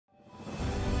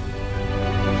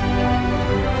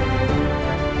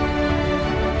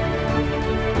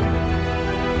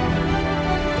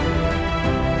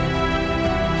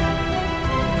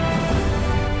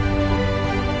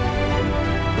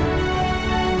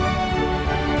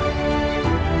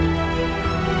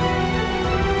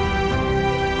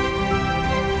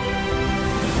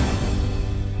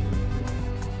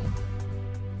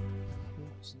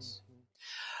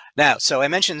Now, so I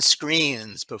mentioned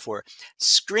screens before.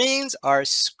 Screens are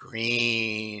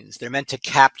screens. They're meant to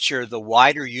capture the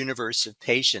wider universe of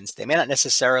patients. They may not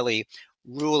necessarily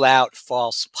rule out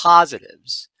false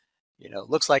positives. You know,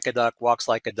 looks like a duck, walks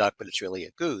like a duck, but it's really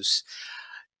a goose.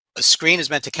 A screen is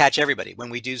meant to catch everybody.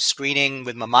 When we do screening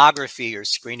with mammography or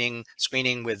screening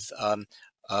with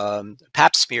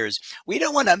pap smears, we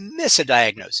don't want to miss a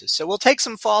diagnosis. So we'll take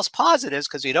some false positives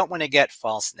because we don't want to get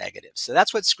false negatives. So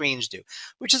that's what screens do,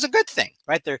 which is a good thing,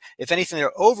 right? If anything,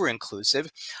 they're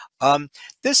over-inclusive.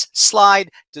 This slide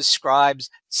describes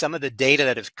some of the data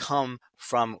that have come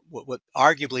from what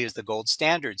arguably is the gold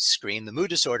standard screen, the Mood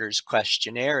Disorders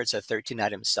Questionnaire. It's a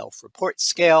 13-item self-report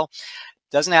scale.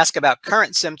 Doesn't ask about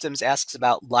current symptoms, asks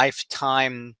about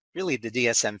lifetime, really the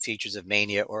DSM features of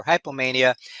mania or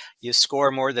hypomania. You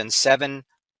score more than 7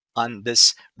 on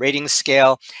this rating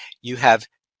scale, you have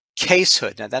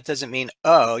casehood. Now that doesn't mean,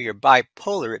 oh, you're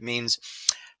bipolar. It means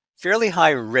fairly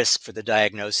high risk for the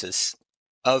diagnosis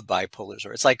of bipolar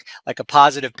disorder. It's like a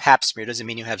positive pap smear doesn't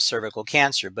mean you have cervical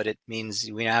cancer, but it means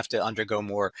we have to undergo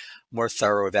more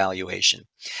thorough evaluation.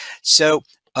 So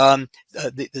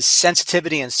the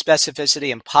sensitivity and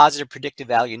specificity and positive predictive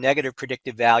value, negative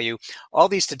predictive value, all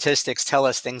these statistics tell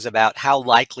us things about how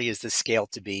likely is the scale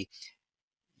to be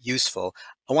useful.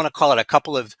 I want to call it a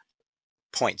couple of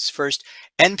points. First,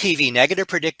 NPV, negative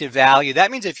predictive value.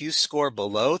 That means if you score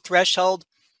below threshold,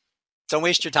 don't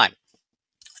waste your time.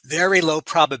 Very low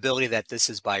probability that this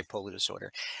is bipolar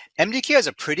disorder. MDQ has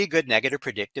a pretty good negative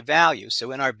predictive value.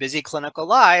 So in our busy clinical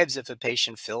lives, if a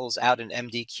patient fills out an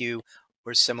MDQ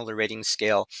or similar rating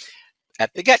scale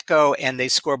at the get-go and they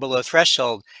score below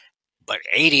threshold, but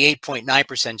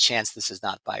 88.9% chance this is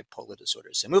not bipolar disorder.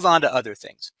 So move on to other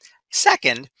things.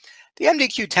 Second, the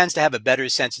MDQ tends to have a better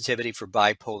sensitivity for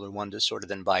bipolar 1 disorder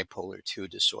than bipolar 2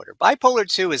 disorder.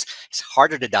 Bipolar 2 is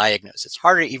harder to diagnose. It's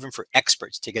harder even for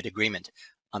experts to get agreement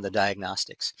on the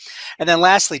diagnostics. And then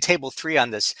lastly, table 3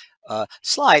 on this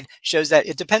slide shows that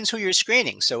it depends who you're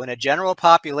screening. So in a general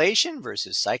population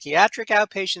versus psychiatric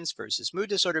outpatients versus mood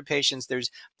disorder patients,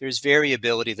 there's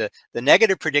variability. The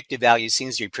negative predictive value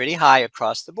seems to be pretty high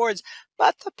across the boards,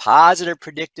 but the positive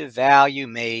predictive value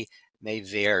may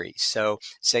vary. So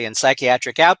say in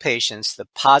psychiatric outpatients, the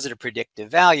positive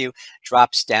predictive value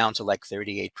drops down to like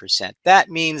 38%. That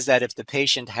means that if the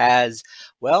patient has,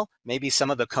 well, maybe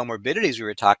some of the comorbidities we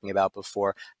were talking about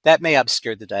before, that may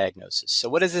obscure the diagnosis. So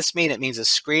what does this mean? It means a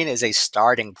screen is a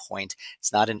starting point.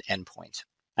 It's not an endpoint.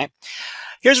 Right?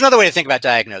 Here's another way to think about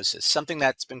diagnosis, something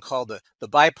that's been called the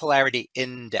bipolarity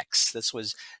index. This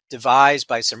was devised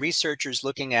by some researchers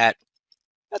looking at,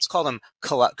 let's call them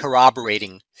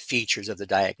corroborating features of the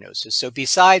diagnosis. So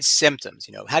besides symptoms,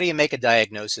 how do you make a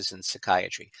diagnosis in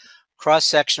psychiatry?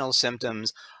 Cross-sectional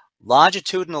symptoms,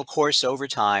 longitudinal course over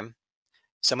time.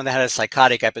 Someone that had a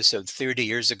psychotic episode 30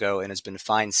 years ago and has been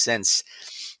fine since,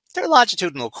 their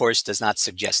longitudinal course does not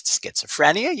suggest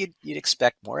schizophrenia. You'd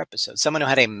expect more episodes. Someone who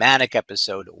had a manic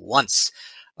episode once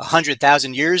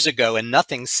 100,000 years ago and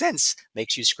nothing since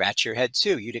makes you scratch your head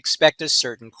too. You'd expect a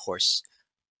certain course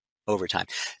over time.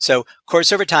 So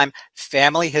course over time,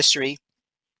 family history,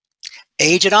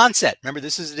 age at onset. Remember,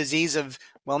 this is a disease of,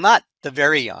 well, not the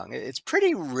very young. It's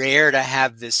pretty rare to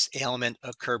have this ailment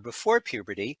occur before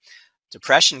puberty.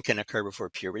 Depression can occur before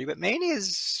puberty, but mania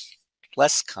is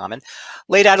less common.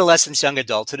 Late adolescence, young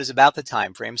adulthood is about the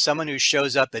time frame. Someone who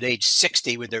shows up at age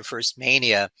 60 with their first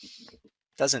mania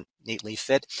doesn't neatly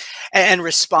fit. And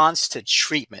response to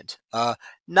treatment,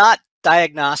 not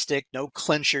diagnostic, no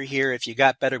clincher here. If you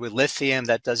got better with lithium,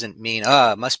 that doesn't mean,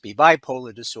 it must be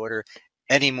bipolar disorder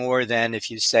any more than if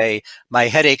you say, my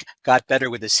headache got better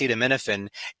with acetaminophen,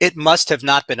 it must have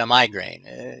not been a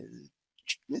migraine.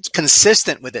 It's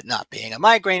consistent with it not being a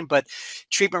migraine, but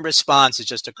treatment response is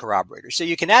just a corroborator. So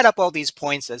you can add up all these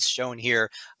points as shown here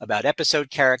about episode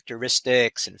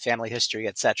characteristics and family history,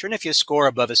 etc. And if you score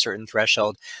above a certain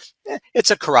threshold,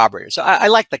 it's a corroborator. So I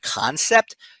like the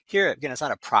concept here. Again, it's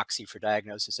not a proxy for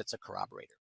diagnosis, it's a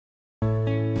corroborator.